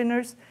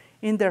breadwinners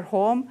in their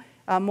home.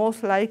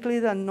 Most likely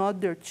than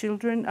not, their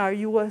children are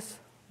U.S.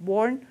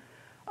 born.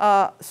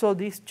 So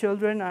these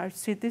children are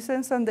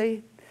citizens, and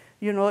they,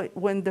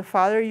 when the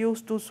father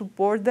used to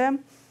support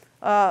them,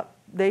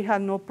 they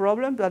had no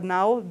problem, but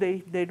now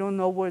they don't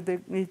know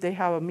if they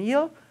have a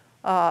meal.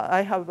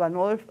 I have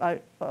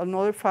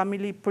another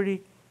family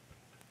pretty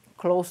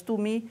close to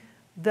me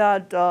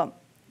that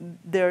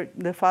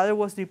the father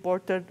was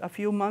deported a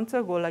few months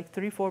ago, like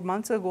 3-4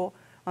 months ago,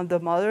 and the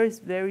mother is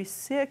very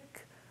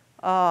sick.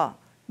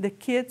 The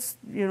kids,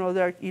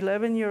 they're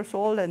 11 years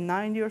old and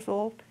 9 years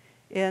old,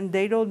 and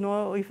they don't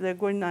know if they're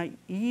going to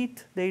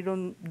eat. They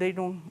don't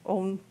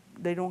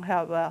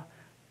have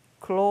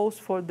clothes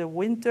for the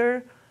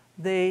winter.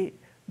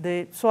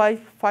 So I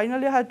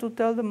finally had to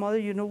tell the mother,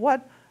 you know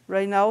what?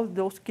 Right now,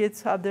 those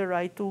kids have the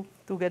right to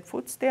to get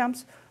food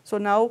stamps. So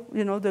now,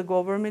 the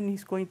government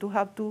is going to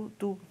have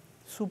to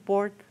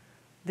support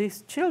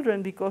these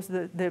children because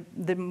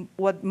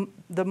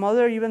the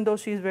mother, even though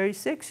she's very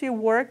sick, she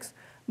works,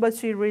 but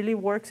she really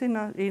works in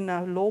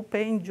a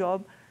low-paying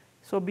job.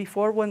 So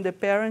before, when the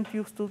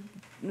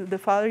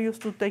father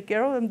used to take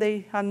care of them,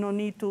 they had no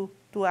need to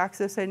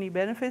access any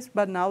benefits,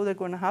 but now they're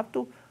going to have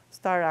to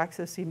start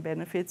accessing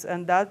benefits,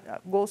 and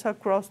that goes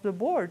across the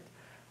board.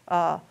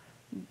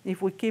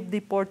 If we keep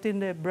deporting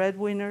the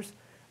breadwinners,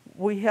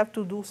 we have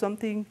to do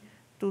something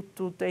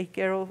to take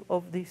care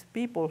of these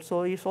people.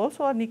 So it's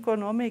also an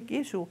economic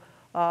issue.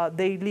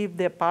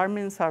 The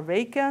apartments are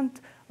vacant.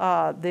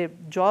 The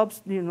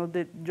jobs,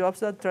 the jobs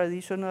that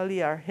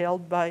traditionally are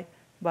held by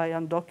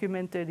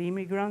undocumented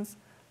immigrants,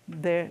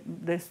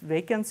 there's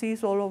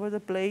vacancies all over the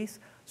place.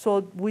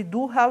 So we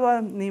do have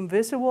an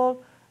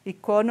invisible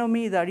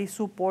economy that is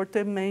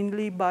supported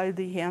mainly by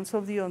the hands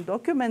of the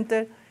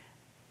undocumented,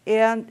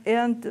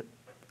 and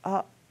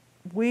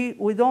we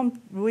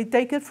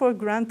take it for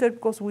granted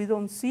because we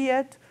don't see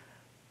it,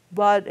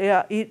 but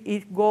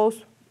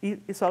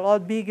it's a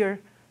lot bigger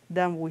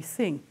than we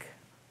think.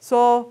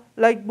 So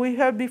like we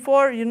heard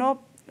before,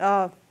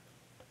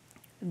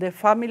 the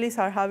families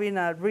are having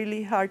a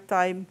really hard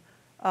time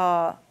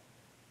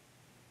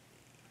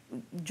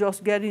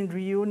just getting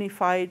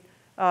reunified.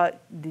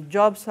 The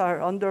jobs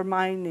are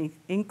undermining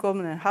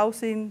income and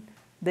housing.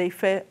 They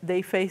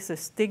face a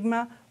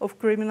stigma of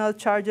criminal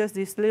charges.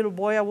 This little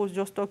boy I was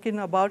just talking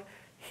about,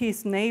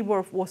 his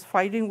neighbor was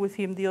fighting with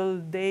him the other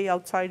day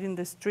outside in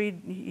the street,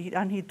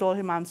 and he told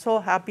him, "I'm so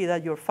happy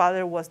that your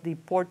father was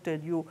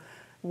deported. You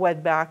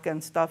went back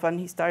and stuff," and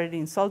he started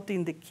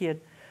insulting the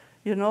kid.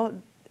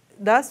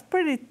 That's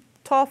pretty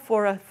tough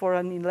for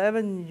an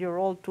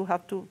 11-year-old to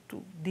have to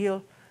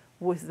deal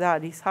with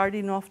that. It's hard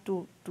enough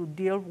to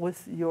deal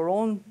with your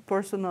own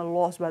personal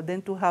loss, but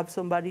then to have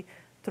somebody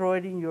throw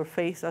it in your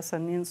face as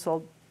an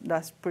insult,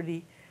 that's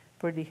pretty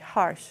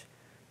harsh.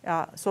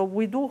 So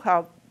we do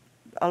have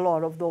a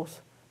lot of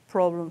those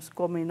problems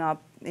coming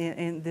up,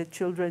 and the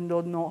children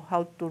don't know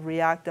how to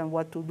react and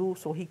what to do.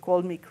 So he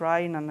called me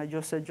crying, and I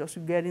just said,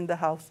 just get in the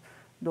house.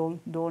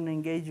 Don't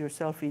engage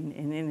yourself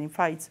in any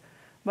fights.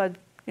 But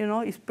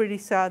it's pretty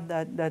sad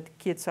that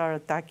kids are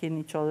attacking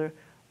each other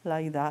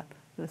like that.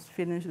 Let's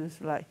finish this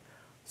slide.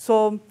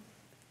 So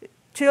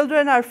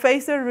children are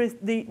faced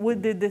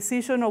with the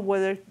decision of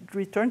whether to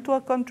return to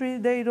a country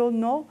they don't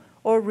know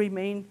or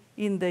remain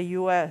in the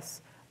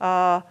U.S.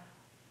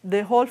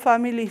 The whole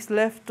family is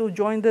left to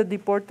join the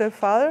deported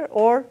father,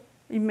 or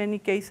in many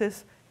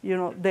cases,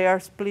 they are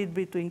split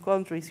between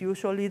countries.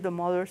 Usually the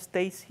mother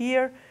stays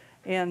here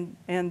and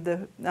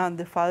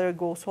the father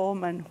goes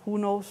home, and who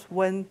knows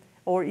when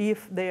or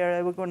if they are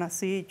ever going to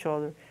see each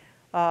other.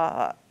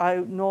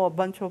 I know a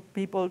bunch of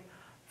people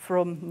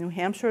from New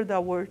Hampshire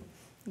that were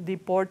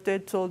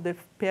deported, so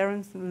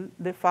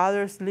the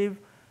fathers live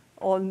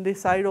on the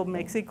side of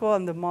Mexico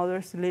and the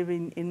mothers live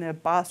in El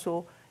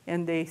Paso,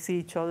 and they see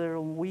each other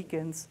on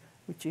weekends,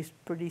 which is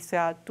pretty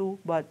sad too,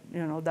 but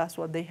that's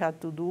what they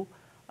had to do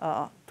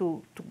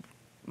to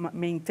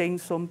maintain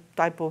some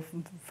type of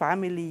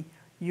family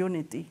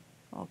unity,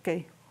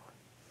 okay?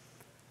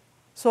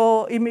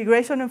 So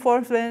immigration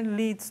enforcement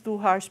leads to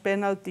harsh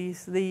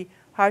penalties. The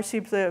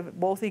hardships,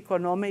 both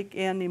economic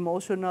and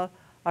emotional,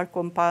 are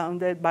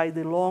compounded by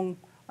the long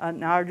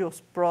and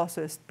arduous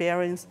process.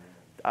 Parents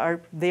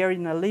are there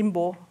in a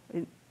limbo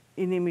in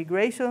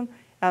immigration,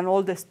 and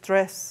all the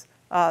stress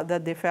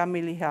that the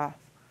family has.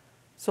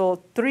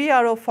 So 3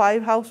 out of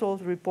 5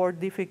 households report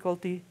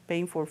difficulty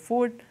paying for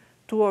food.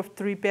 2 of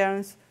 3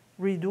 parents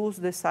reduce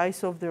the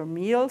size of their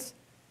meals.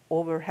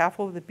 Over half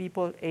of the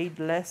people ate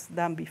less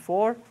than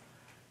before.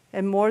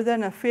 And more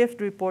than a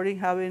fifth reporting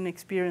having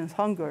experienced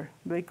hunger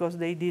because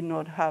they did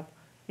not have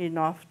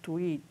enough to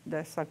eat.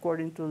 That's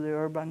according to the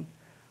Urban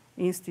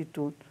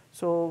Institute.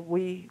 So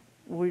we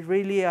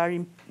really are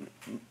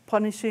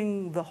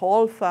punishing the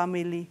whole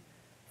family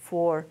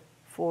for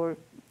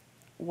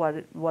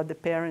what the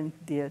parent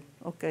did.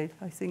 Okay,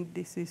 I think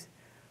this is.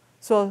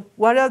 So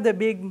what are the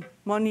big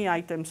money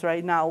items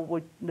right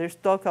now? There's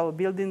talk about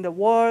building the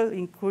wall,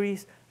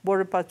 increase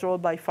Border Patrol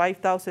by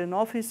 5,000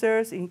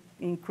 officers,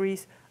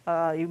 increase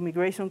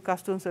Immigration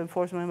Customs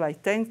Enforcement by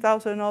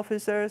 10,000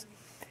 officers,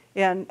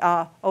 and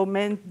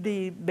augment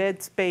the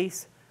bed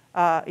space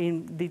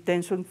in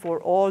detention for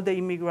all the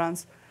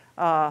immigrants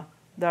that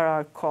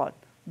are caught.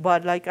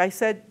 But like I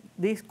said,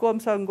 this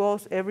comes and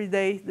goes every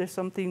day. There's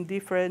something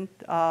different.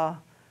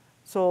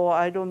 So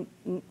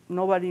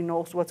nobody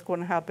knows what's going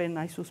to happen.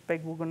 I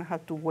suspect we're going to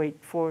have to wait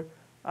for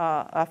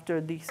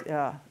after these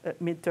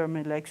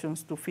midterm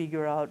elections to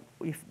figure out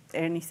if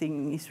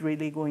anything is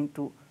really going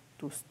to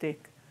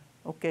stick.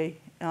 Okay.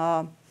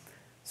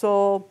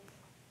 So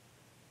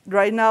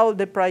right now,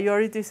 the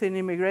priorities in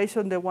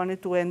immigration, they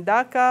wanted to end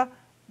DACA,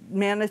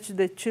 manage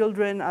the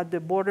children at the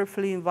border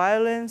fleeing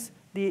violence,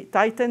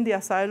 tighten the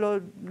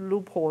asylum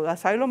loophole.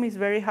 Asylum is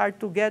very hard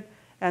to get,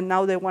 and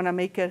now they want to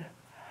make it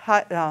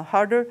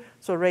harder,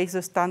 so raise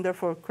the standard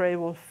for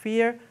credible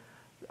fear.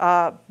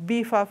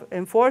 beef up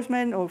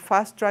enforcement or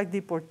fast-track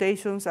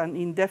deportations and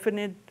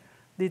indefinite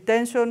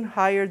detention,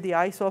 hire the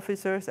ICE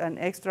officers and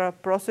extra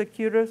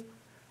prosecutors,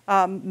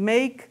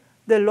 make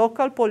the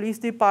local police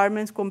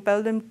departments,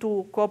 compel them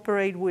to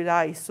cooperate with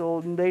ICE.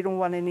 So they don't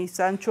want any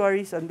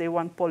sanctuaries and they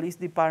want police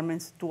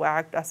departments to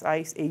act as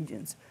ICE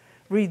agents.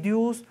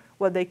 Reduce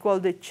what they call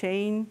the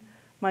chain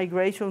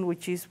migration,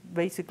 which is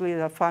basically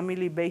a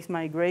family-based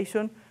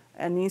migration,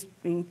 and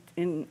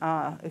in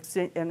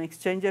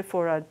exchange it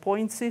for a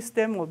point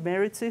system or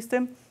merit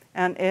system,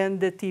 and end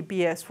the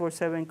TPS for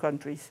 7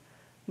 countries.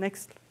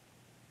 Next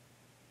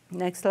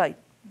slide.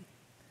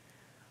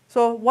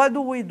 So what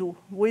do?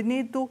 We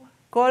need to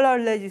call our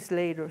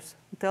legislators,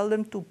 tell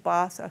them to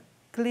pass a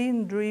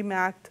clean DREAM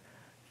Act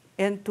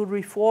and to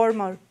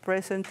reform our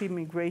present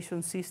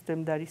immigration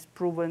system that is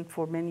proven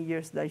for many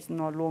years that is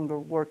no longer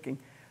working.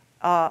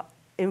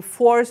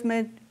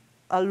 Enforcement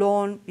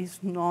alone is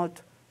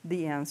not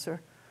the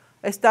answer.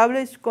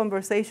 Establish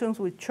conversations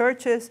with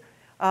churches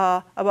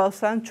about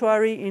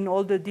sanctuary in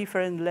all the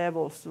different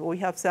levels. We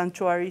have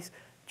sanctuaries,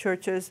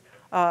 churches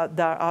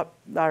that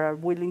are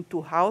willing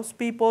to house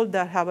people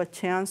that have a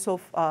chance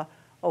of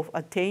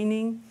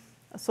attaining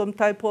some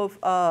type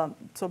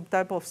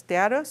of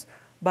status,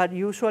 but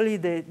usually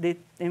the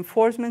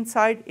enforcement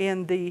side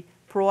and the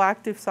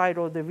proactive side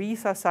or the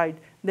visa side,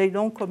 they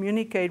don't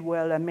communicate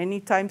well, and many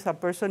times a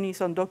person is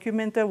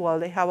undocumented while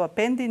they have a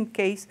pending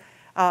case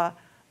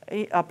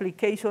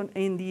application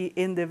in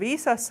the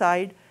visa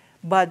side,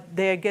 but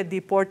they get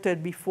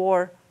deported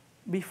before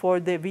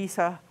the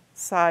visa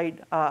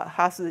side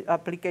the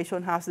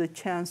application has the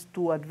chance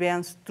to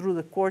advance through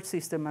the court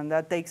system, and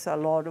that takes a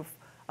lot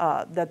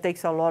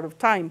of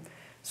time.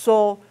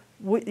 So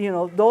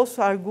those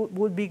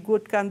would be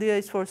good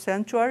candidates for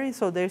sanctuary.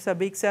 So there's a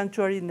big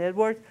sanctuary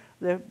network.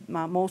 They're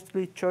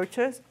mostly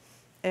churches,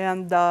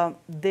 and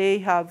they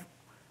have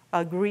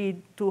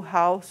agreed to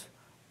house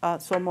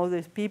some of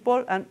these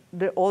people, and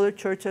the other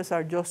churches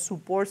are just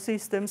support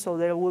systems, so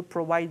they will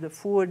provide the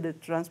food, the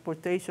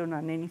transportation,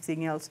 and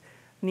anything else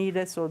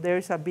needed. So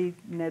there's a big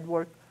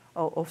network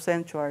of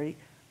sanctuary.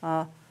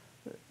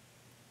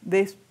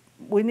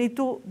 We need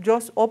to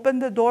just open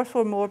the doors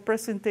for more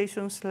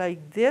presentations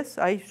like this.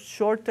 I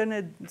shorten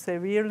it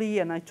severely,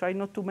 and I try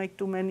not to make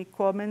too many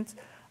comments.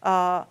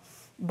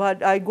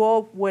 But I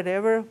go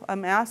wherever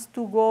I'm asked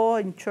to go,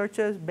 in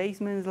churches,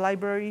 basements,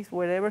 libraries,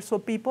 wherever, so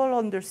people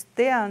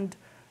understand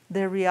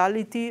the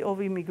reality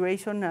of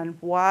immigration and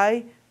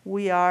why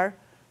we are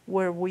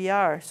where we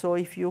are. So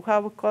if you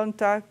have a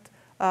contact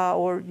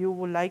or you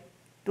would like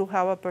to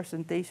have a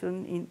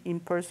presentation in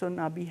person,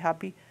 I'll be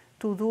happy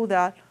to do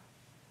that.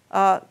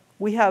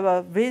 We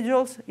have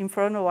vigils in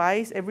front of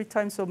ICE every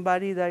time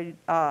somebody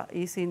that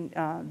is in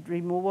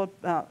removal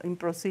in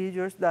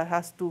procedures that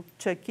has to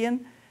check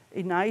in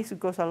ICE,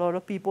 because a lot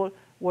of people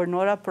were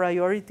not a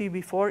priority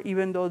before,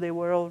 even though they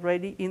were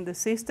already in the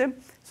system.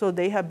 So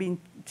they have been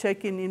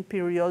checking in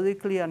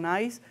periodically on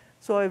ICE.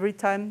 So every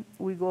time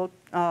we go,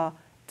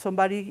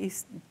 somebody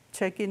is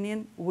checking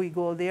in, we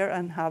go there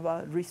and have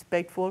a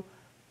respectful,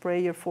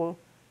 prayerful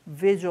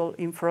vigil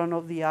in front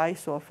of the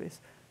ICE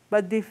office.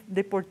 But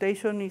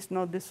deportation is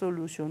not the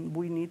solution.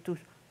 We need to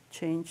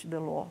change the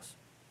laws.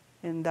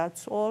 And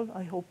that's all.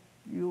 I hope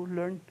you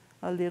learned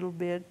a little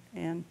bit,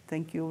 and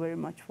thank you very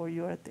much for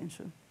your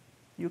attention.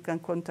 You can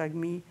contact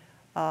me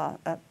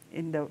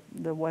in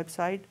the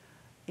website,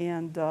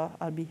 and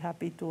I'll be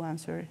happy to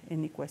answer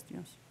any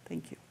questions.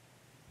 Thank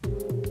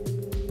you.